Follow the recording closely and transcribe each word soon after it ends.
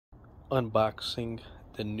Unboxing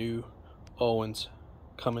the new Owens,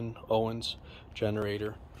 Cummins Onan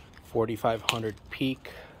generator, 4500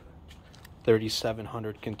 peak,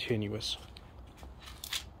 3700 continuous.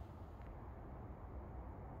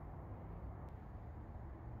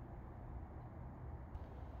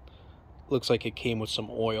 Looks like it came with some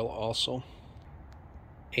oil also,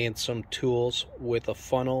 and some tools with a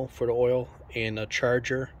funnel for the oil and a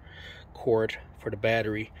charger cord for the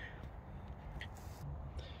battery.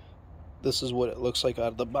 This is what it looks like out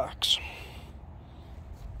of the box.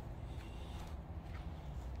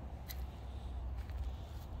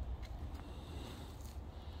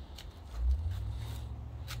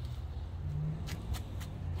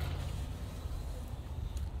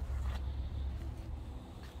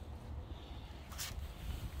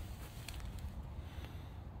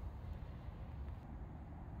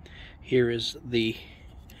 Here is the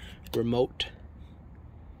remote.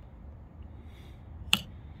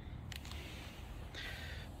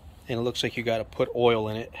 And it looks like you got to put oil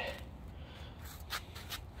in it.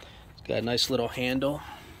 It's got a nice little handle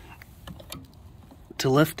to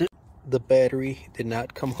lift it. The battery did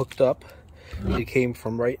not come hooked up. It came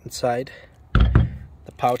from right inside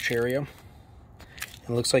the pouch area. It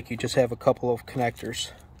looks like you just have a couple of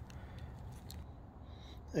connectors.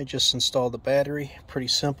 I just installed the battery, pretty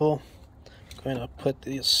simple. I'm going to put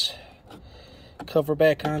this cover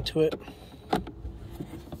back onto it.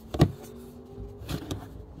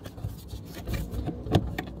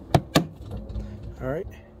 Alright,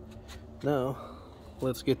 now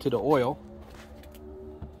let's get to the oil.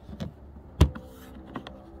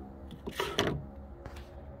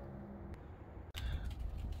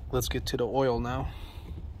 Let's get to the oil now.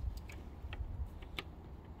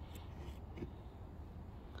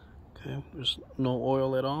 Okay, there's no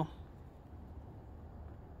oil at all.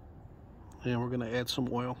 And we're going to add some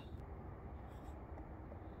oil.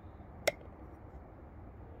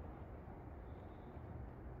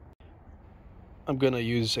 I'm going to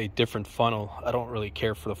use a different funnel. I don't really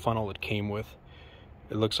care for the funnel it came with.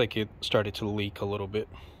 It looks like it started to leak a little bit.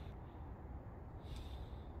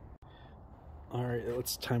 Alright,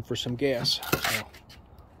 it's time for some gas. So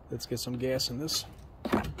let's get some gas in this.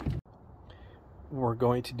 We're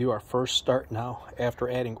going to do our first start now after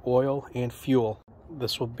adding oil and fuel.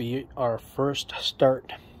 This will be our first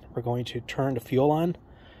start. We're going to turn the fuel on.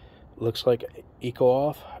 Looks like eco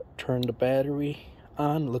off. Turn the battery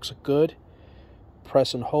on. Looks good.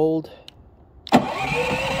 Press and hold. And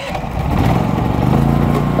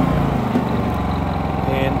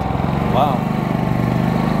wow,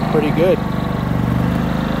 pretty good.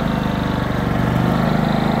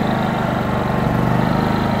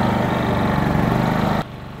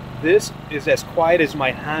 This is as quiet as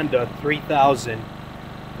my Honda 3000.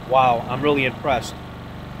 Wow, I'm really impressed.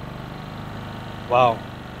 Wow.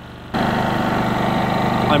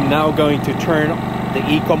 I'm now going to turn the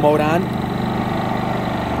eco mode on.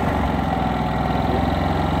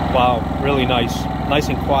 Wow, really nice. Nice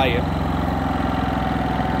and quiet.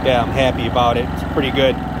 Yeah, I'm happy about it. It's pretty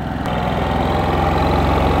good.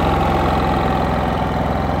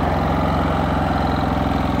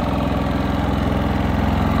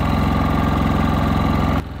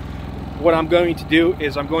 What I'm going to do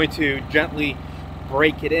is I'm going to gently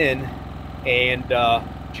break it in and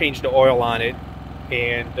change the oil on it.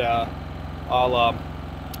 And I'll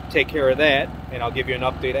take care of that, and I'll give you an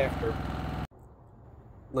update after.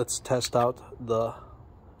 Let's test out the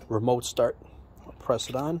remote start. I'll press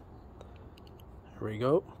it on. Here we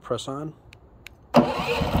go. Press on. Come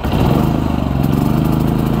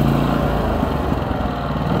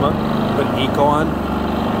on. Put eco on.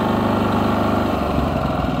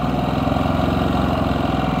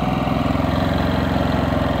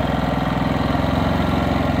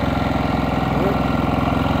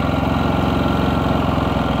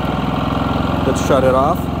 Let's shut it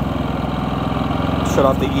off. Shut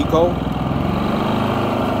off the eco.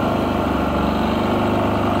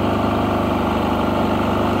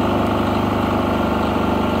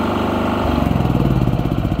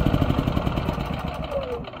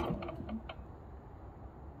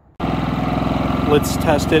 Let's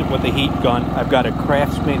test it with the heat gun. I've got a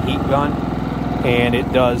Craftsman heat gun, and it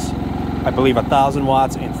does, I believe, 1,000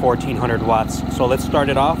 watts and 1,400 watts. So let's start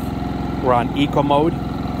it off. We're on eco mode.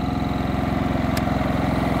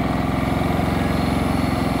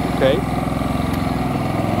 Okay.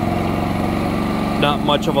 Not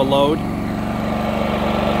much of a load.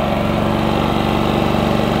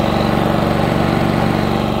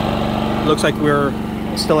 Looks like we're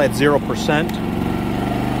still at 0%.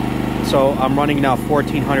 So I'm running now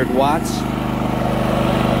 1,400 watts.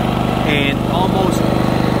 And almost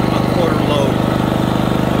a quarter load.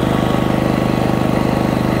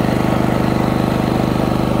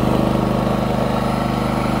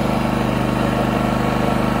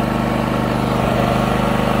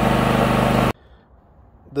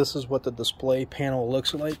 this is what the display panel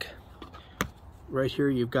looks like. Right here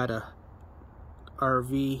you've got a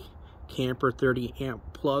RV camper 30 amp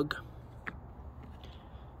plug.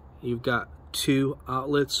 You've got 2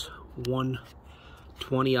 outlets, 1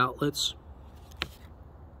 20 outlets.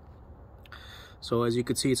 So as you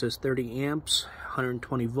can see, it says 30 amps,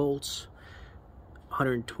 120 volts,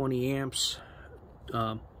 120 amps,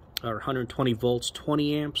 or 120 volts,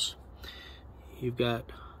 20 amps. You've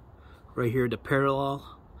got right here the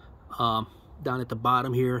parallel, down at the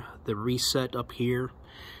bottom here, the reset up here.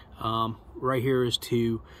 Right here is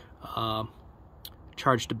to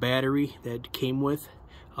charge the battery that came with,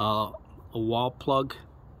 a wall plug.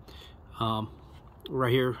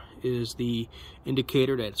 Right here is the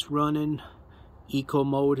indicator that it's running. Eco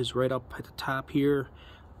mode is right up at the top here.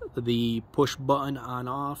 The push button on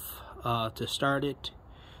off to start it.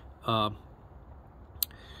 Right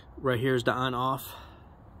here is the on off.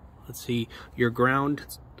 Let's see, your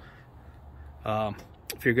ground.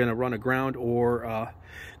 If you're gonna run a ground, or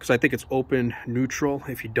because I think it's open neutral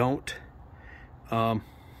if you don't.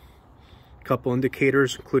 Couple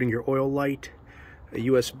indicators, including your oil light, a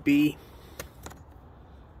USB.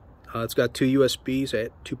 It's got 2 USBs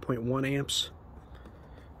at 2.1 amps.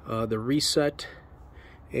 The reset,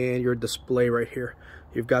 and your display right here.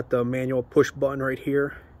 You've got the manual push button right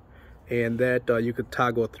here, and that you could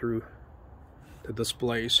toggle through the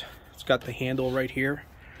displays. It's got the handle right here,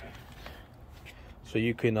 so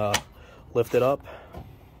you can lift it up.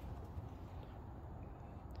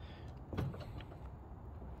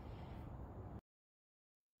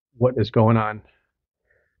 What is going on?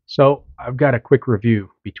 So I've got a quick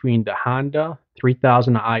review between the Honda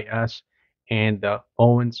 3000is and the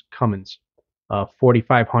Owens Cummins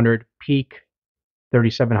 4500 peak,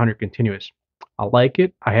 3700 continuous. I like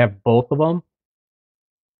it. I have both of them.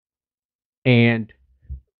 And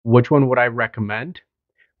which one would I recommend?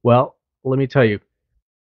 Well, let me tell you,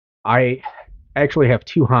 I actually have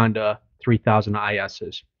 2 Honda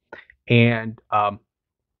 3000is's, and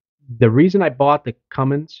the reason I bought the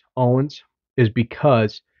Cummins Owens is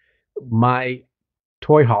because my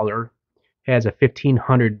toy hauler has a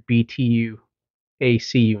 1500 BTU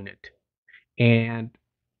AC unit, and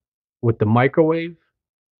with the microwave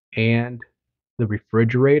and the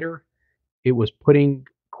refrigerator, it was putting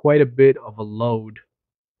quite a bit of a load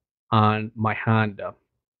on my Honda.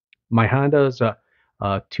 My Honda is a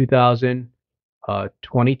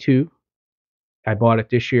 2022. I bought it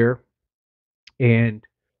this year, and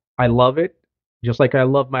I love it, just like I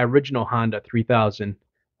love my original Honda 3000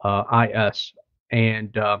 IS.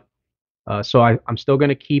 And so I'm still going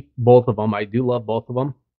to keep both of them. I do love both of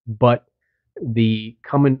them, but the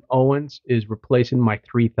Cummins Owens is replacing my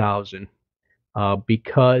 3000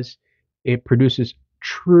 because it produces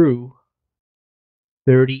true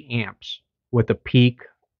 30 amps with a peak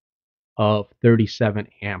of 37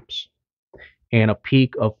 amps and a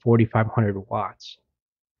peak of 4,500 watts.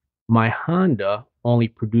 My Honda only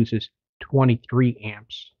produces 23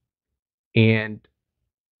 amps, and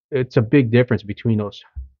it's a big difference between those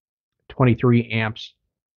 23 amps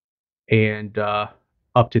and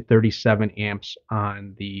up to 37 amps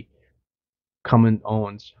on the Cummins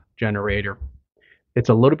Owens generator. It's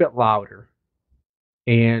a little bit louder,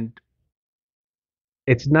 and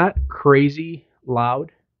it's not crazy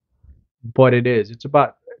loud, but it is. It's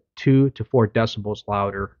about 2 to 4 decibels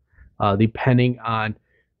louder, depending on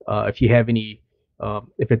if you have any,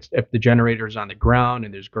 if the generator is on the ground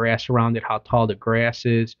and there's grass around it, how tall the grass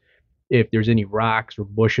is, if there's any rocks or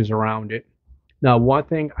bushes around it. Now, one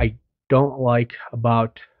thing I don't like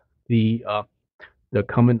about the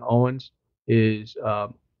Cummins Owens is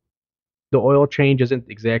the oil change isn't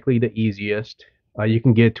exactly the easiest. You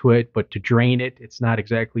can get to it, but to drain it, it's not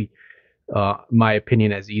exactly, my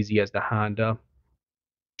opinion, as easy as the Honda.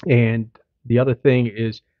 And the other thing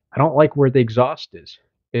is, I don't like where the exhaust is.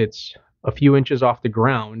 It's a few inches off the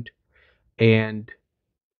ground, and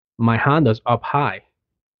my Honda's up high.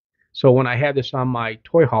 So when I have this on my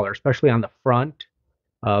toy hauler, especially on the front,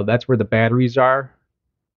 that's where the batteries are,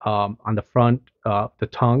 on the front, the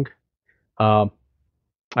tongue. Um,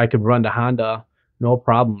 I could run the Honda no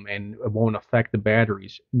problem, and it won't affect the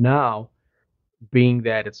batteries. Now, being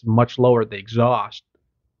that it's much lower the exhaust,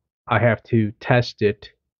 I have to test it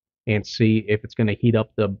and see if it's going to heat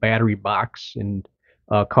up the battery box and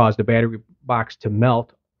cause the battery box to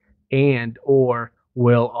melt, and or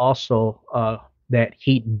will also that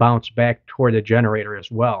heat bounce back toward the generator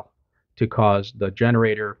as well to cause the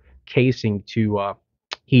generator casing to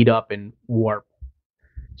heat up and warp.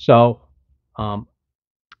 So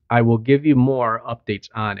I will give you more updates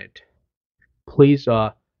on it. Please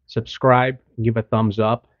subscribe, give a thumbs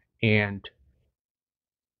up, and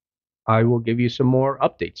I will give you some more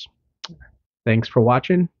updates. Thanks for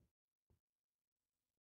watching.